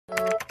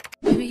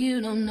you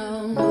don't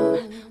know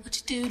what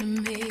you do to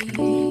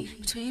me.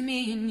 Between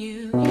me and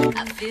you,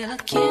 I feel a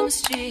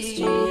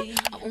chemistry.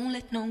 I won't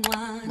let no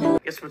one.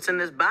 Guess what's in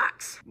this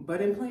box?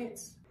 Butt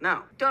implants?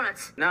 No.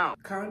 Donuts? No.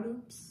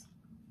 Condoms?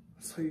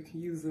 So you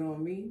can use it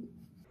on me?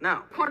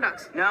 No. Corn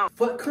dogs? No.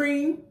 Foot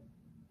cream?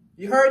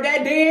 You heard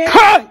that, Dan?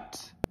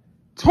 Cut!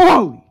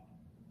 Totally.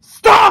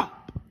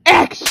 Stop!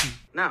 Action!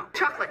 No.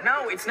 Chocolate?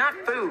 No, it's not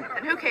food.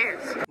 And who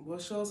cares?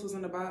 What else was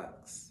in the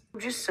box?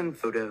 Just some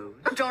photos.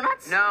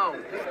 Donuts?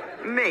 No.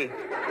 Me.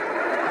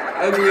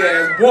 Ugly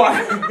ass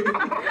boy.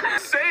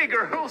 Say,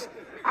 girls,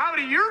 how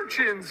do your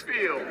chins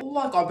feel?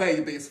 Like a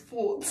baby's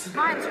foot.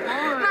 Mine's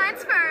warm.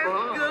 Mine's fur.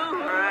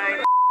 All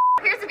right.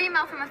 Here's an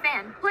email from a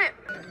fan. Flip.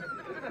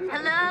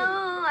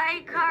 Hello,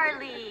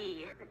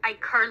 iCarly.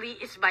 iCarly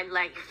is my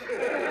life.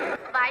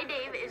 My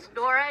name is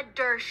Nora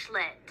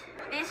Dershlet.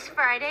 This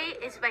Friday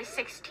is my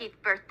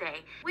 16th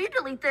birthday. Will you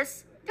delete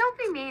this? Don't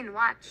be mean,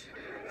 watch.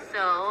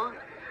 So,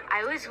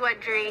 I was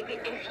wondering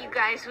if you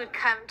guys would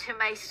come to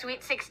my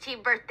sweet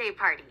 16th birthday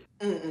party.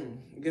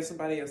 Get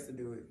somebody else to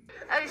do it.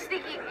 I was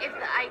thinking if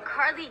the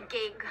iCarly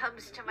gang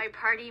comes to my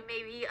party,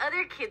 maybe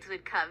other kids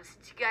would come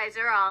since you guys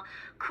are all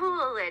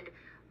cool and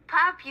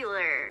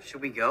popular.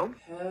 Should we go?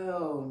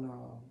 Hell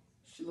no.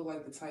 She look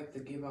like the type to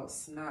give out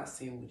snot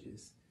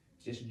sandwiches.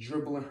 Just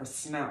dribbling her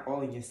snot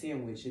all in your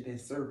sandwich and then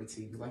serve it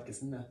to you like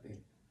it's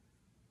nothing.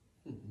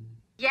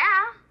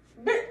 Yeah?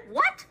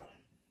 What?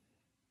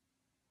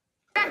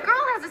 That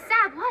girl has a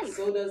sad life.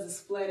 So does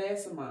this flat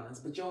ass of mine.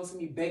 But you don't see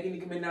me begging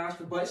Nicki Minaj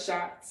for butt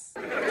shots.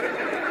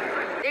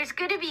 There's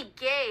gonna be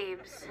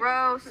games.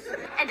 Gross.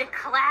 And a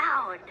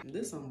clown.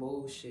 This some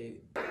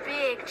bullshit.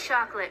 Big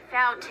chocolate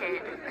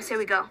fountain. I say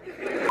we go.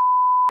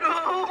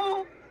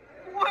 No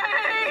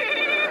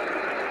way!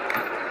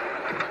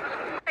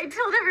 I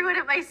told everyone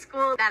at my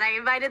school that I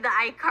invited the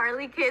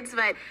iCarly kids,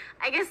 but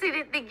I guess they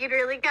didn't think you'd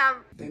really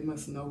come. They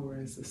must know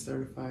her as a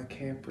certified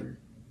camper.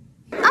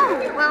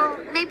 Oh, well,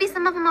 maybe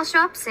some of them will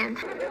show up soon.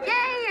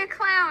 Yay, a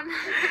clown.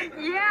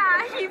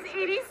 Yeah, he's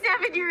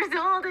 87 years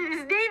old and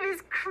his name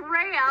is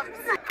Cramps.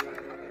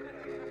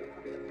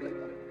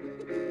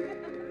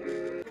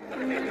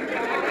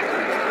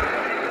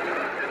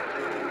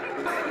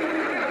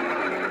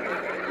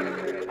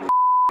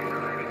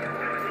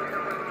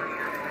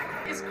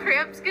 Is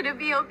Cramps gonna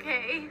be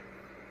okay?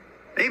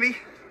 Maybe.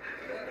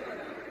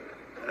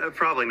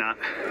 Probably not.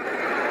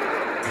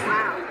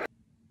 Wow.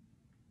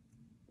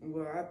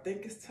 Well, I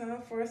think it's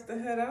time for us to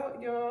head out,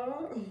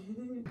 y'all.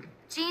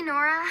 Gee,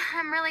 Nora,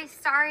 I'm really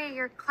sorry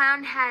your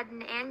clown had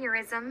an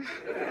aneurysm.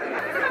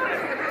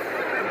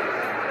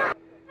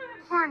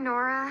 Poor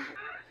Nora.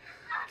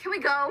 Can we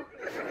go?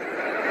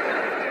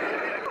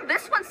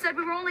 This one said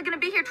we were only gonna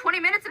be here 20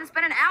 minutes and it's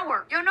been an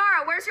hour. Yo,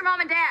 Nora, where's your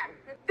mom and dad?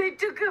 They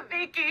took a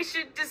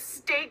vacation to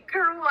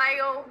Staker,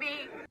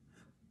 Wyoming.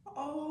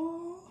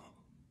 Oh.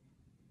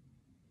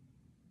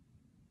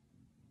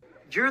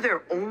 You're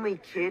their only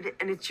kid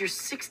and it's your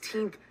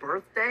 16th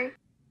birthday?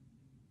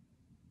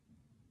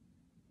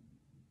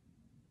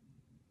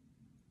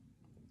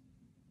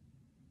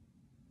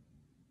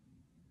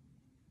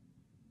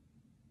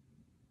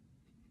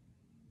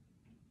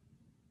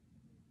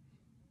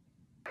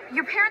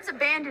 Your parents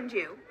abandoned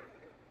you.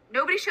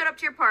 Nobody showed up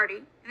to your party.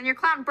 And then your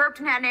clown burped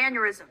and had an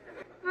aneurysm.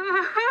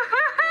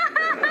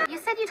 You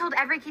said you told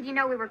every kid you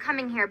know we were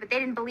coming here, but they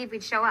didn't believe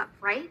we'd show up,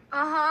 right?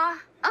 Uh-huh.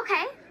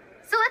 Okay,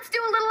 so let's do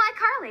a little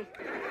iCarly.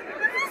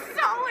 This is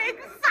so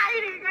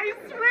exciting, I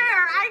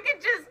swear. I could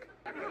just...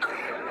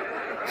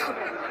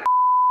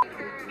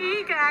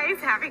 Hey guys,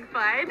 having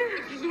fun?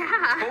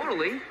 Yeah.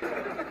 Totally.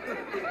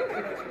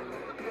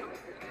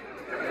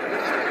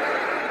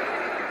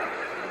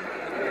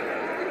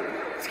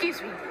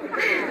 Excuse me.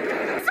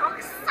 I'm so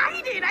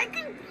excited, I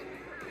can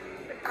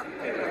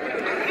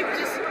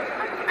just...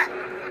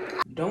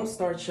 Don't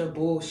start your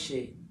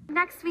bullshit.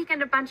 Next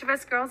weekend, a bunch of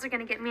us girls are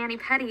gonna get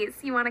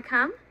mani-pedis. You wanna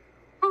come?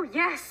 Oh,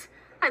 yes.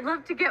 I'd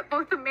love to get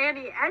both a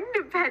mani and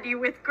a pedi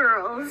with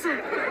girls.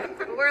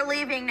 We're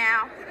leaving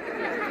now.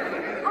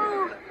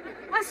 Oh,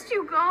 must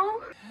you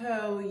go?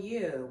 Hell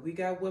yeah. We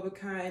got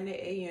Webicon in the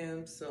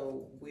AM,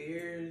 so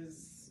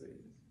where's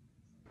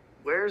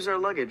Where's our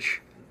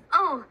luggage?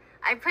 Oh,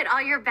 I put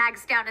all your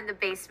bags down in the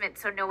basement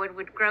so no one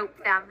would grope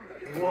them.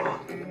 Whoa.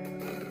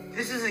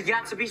 This is a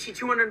Yatsubishi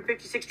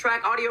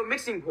 256-track audio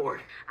mixing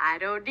board. I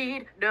don't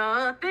need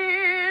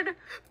nothing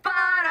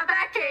but a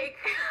back cake.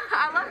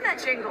 I love that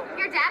jingle.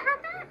 Your dad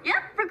wrote that?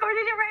 Yep,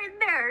 recorded it right in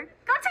there.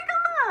 Go take a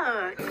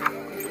look.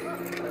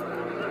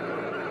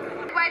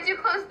 Why'd you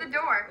close the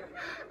door?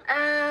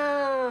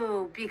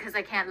 Oh, because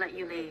I can't let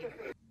you leave.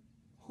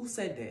 Who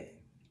said that?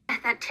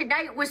 That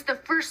tonight was the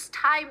first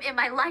time in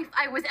my life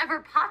I was ever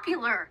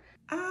popular.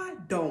 I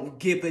don't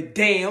give a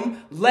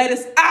damn. Let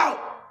us out!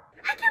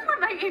 I can't let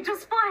my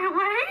angels fly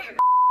away.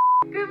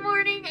 Good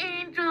morning,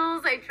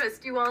 angels. I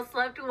trust you all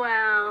slept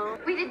well.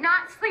 We did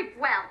not sleep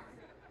well.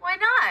 Why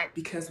not?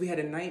 Because we had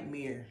a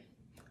nightmare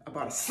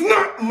about a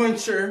snot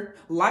muncher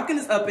locking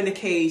us up in a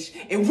cage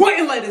and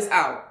wouldn't let us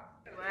out.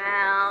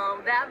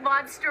 Well, that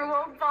monster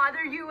won't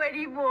bother you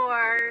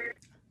anymore.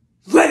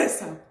 Let us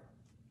stop.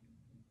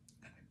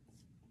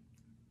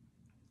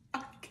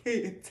 I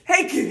can't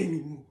take it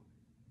anymore.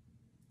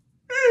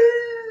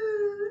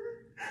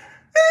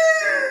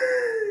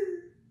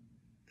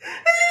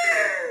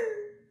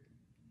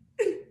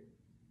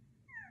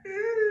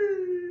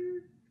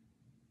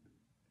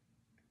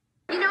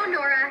 You know,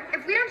 Nora,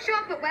 if we don't show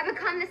up at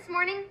Webicon this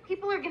morning,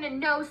 people are gonna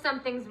know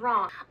something's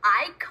wrong.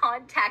 I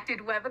contacted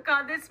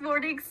Webicon this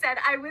morning, said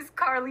I was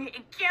Carly,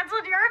 and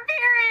canceled your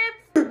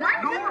appearance.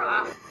 What?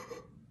 Nora!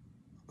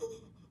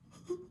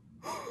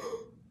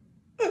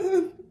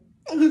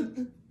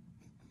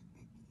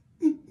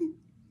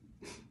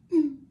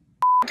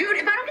 Dude,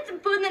 if I don't get some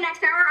food in the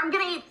next hour, I'm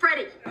gonna eat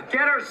Freddy.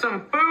 Get her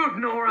some food,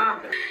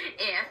 Nora!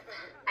 If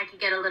I could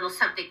get a little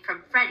something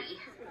from Freddy.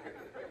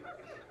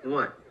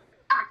 What?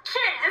 A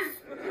kiss!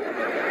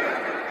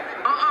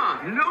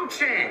 No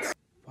chance!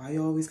 Why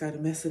you always gotta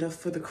mess it up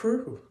for the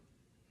crew?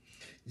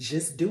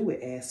 Just do it,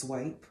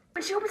 asswipe.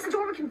 When she opens the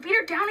door, we can beat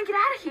her down and get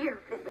out of here.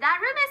 That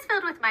room is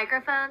filled with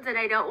microphones, and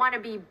I don't want to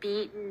be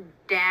beaten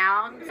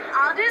down.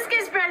 I'll just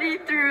kiss Freddy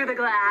through the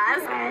glass.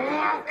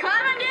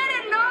 Come and get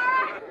it,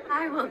 Nora!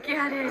 I will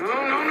get it.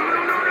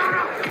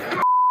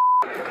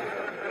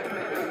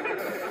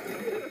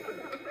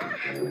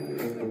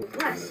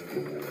 Bless.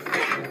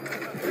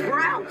 We're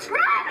out!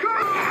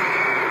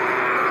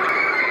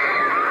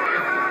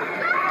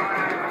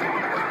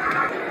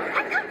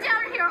 I come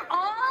down here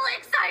all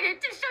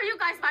excited to show you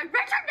guys my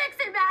Richard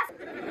Nixon mask.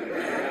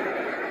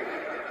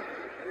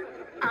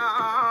 Oh,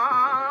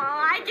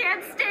 I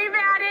can't stay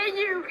mad at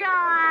you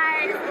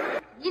guys.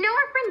 You know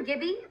our friend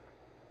Gibby?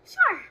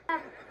 Sure.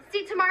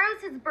 See,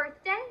 tomorrow's his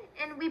birthday,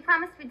 and we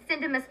promised we'd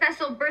send him a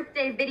special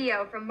birthday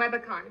video from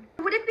Webicon.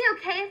 Would it be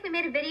okay if we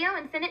made a video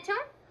and sent it to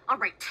him? All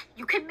right,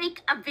 you can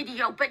make a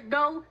video, but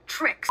no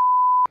tricks.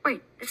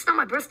 Wait, it's not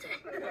my birthday.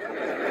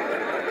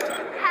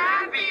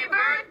 Happy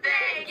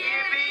birthday,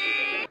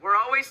 Gibby! We're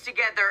always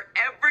together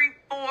every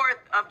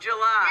 4th of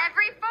July.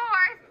 Every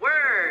 4th.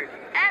 Word!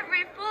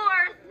 Every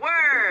 4th.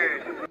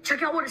 Word!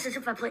 Check out what it says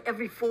if I play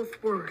every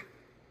 4th word.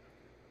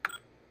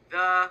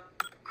 The...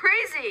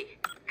 Crazy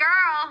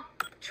girl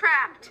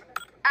trapped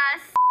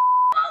us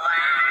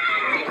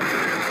away!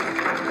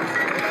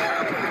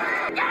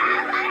 Get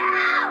out of my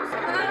house!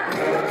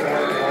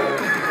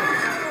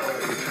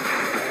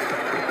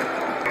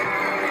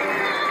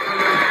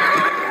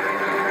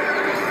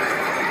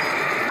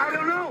 I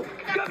don't know!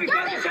 Gubby,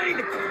 Gubby, say it!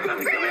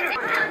 Gubby, come here!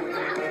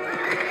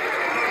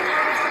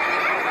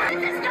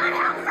 This is not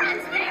how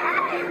friends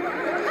behave!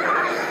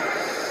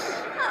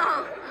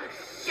 Oh,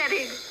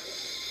 getting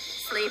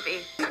sleepy.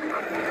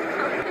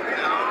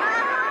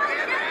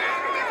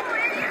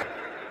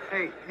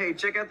 Hey,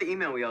 check out the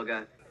email we all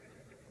got.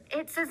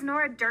 It says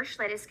Nora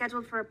Dershlet is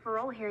scheduled for a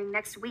parole hearing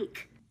next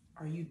week.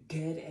 Are you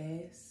dead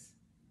ass?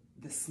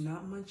 The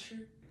snot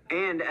muncher?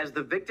 And as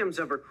the victims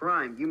of her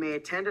crime, you may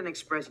attend and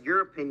express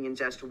your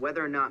opinions as to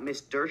whether or not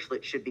Miss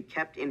Dershlet should be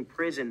kept in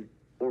prison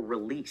or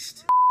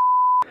released.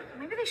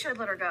 Maybe they should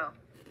let her go.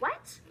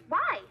 What?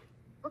 Why?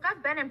 Look,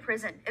 I've been in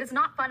prison. It is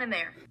not fun in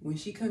there. When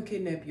she come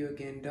kidnap you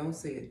again, don't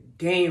say a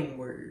damn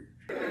word.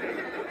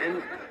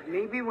 And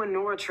maybe when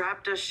Nora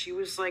trapped us, she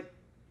was like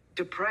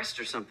depressed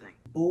or something.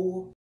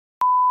 Bull.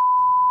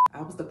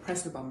 I was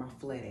depressed about my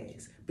flat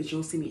ass, but you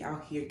don't see me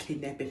out here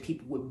kidnapping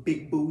people with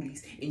big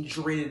booties and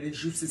draining the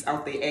juices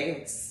out their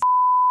ass.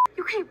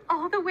 You came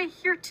all the way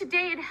here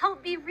today and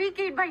helped me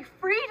regain my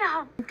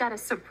freedom. We've got a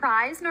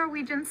surprise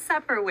Norwegian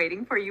supper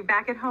waiting for you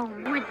back at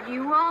home. Would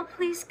you all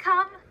please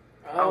come?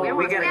 Oh,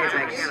 we gotta get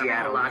back to Yeah.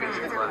 Seattle.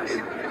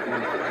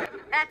 Class.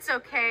 That's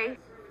okay.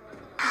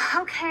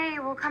 Okay,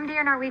 we'll come to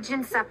your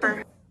Norwegian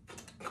supper.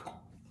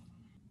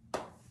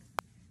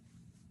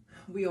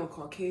 We on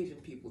Caucasian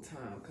people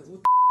time, because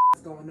what the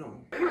is going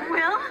on? You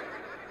will?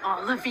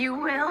 All of you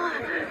will?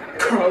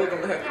 Carly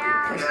gonna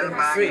have to punch in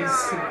my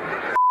face.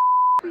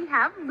 We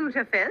have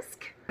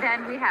lutefisk,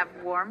 then we have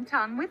warm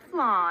tongue with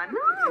flan.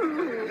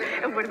 Ooh.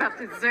 And what about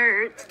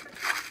dessert?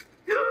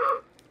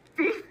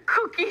 Beef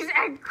cookies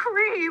and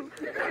cream.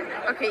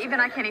 Okay,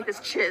 even I can't eat this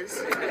chiz.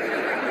 Oh,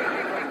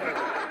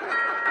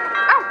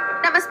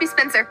 that must be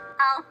Spencer.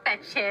 I'll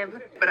fetch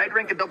him. But I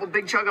drank a double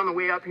big chug on the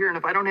way up here, and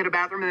if I don't hit a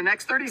bathroom in the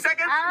next 30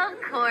 seconds... Of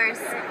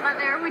course.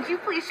 Mother, would you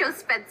please show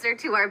Spencer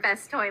to our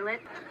best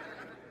toilet?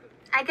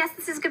 I guess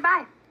this is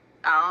goodbye.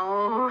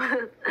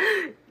 Oh,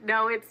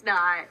 no, it's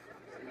not.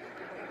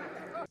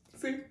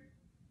 See?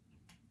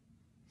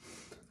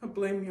 I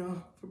blame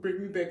y'all for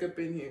bringing me back up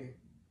in here.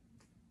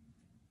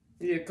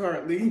 Yeah,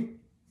 Carly.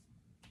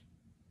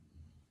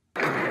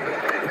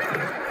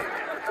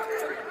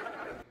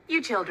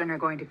 You children are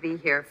going to be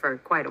here for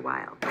quite a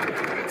while.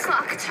 It's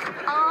locked.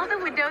 All the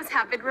windows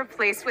have been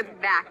replaced with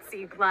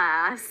maxi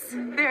glass.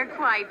 They're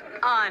quite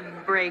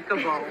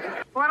unbreakable.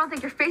 Well, I don't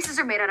think your faces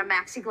are made out of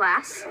maxi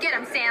glass. Get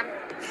him, Sam.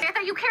 I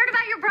thought you cared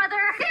about your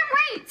brother. Sam,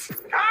 wait!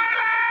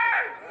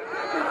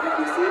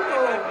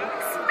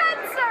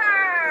 Spencer!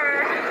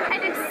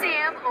 And if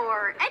Sam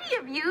or any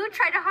of you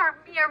try to harm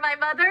me or my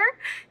mother,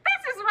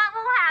 this is what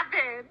will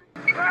happen.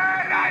 But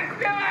I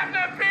still have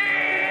to pee!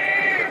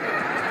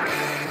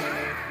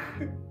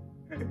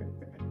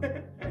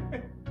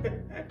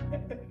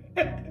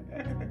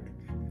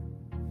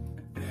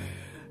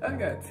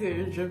 got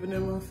tears dripping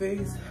in my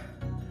face.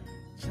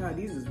 Child,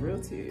 these is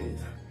real tears.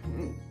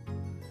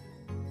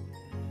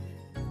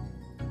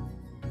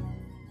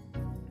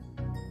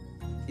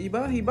 He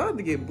about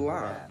to get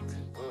blocked.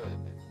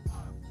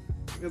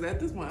 Because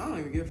at this point, I don't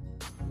even give.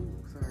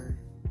 Ooh, sorry.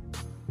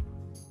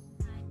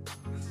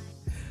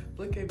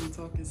 Look at me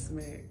talking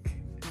smack.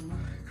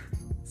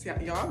 See,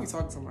 y'all be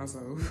talking to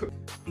myself.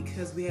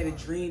 Because we had a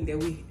dream that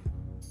we.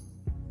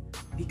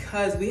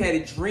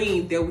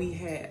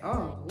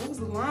 Oh, what was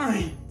the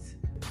line?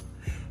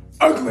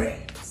 Ugly.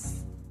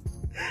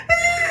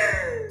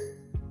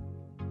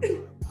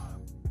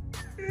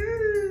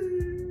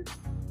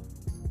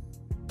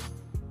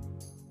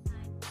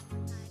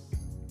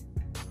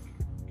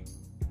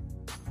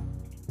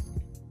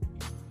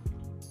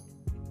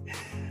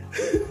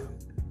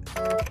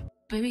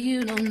 Baby,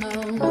 you don't know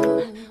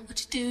what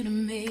you do to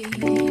me.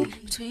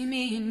 Between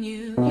me and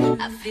you,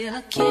 I feel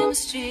a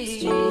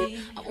chemistry.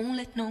 I won't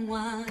let no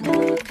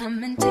one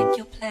come and take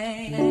your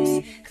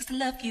place. Cause the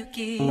love you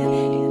give,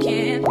 it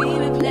can't be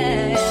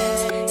replaced.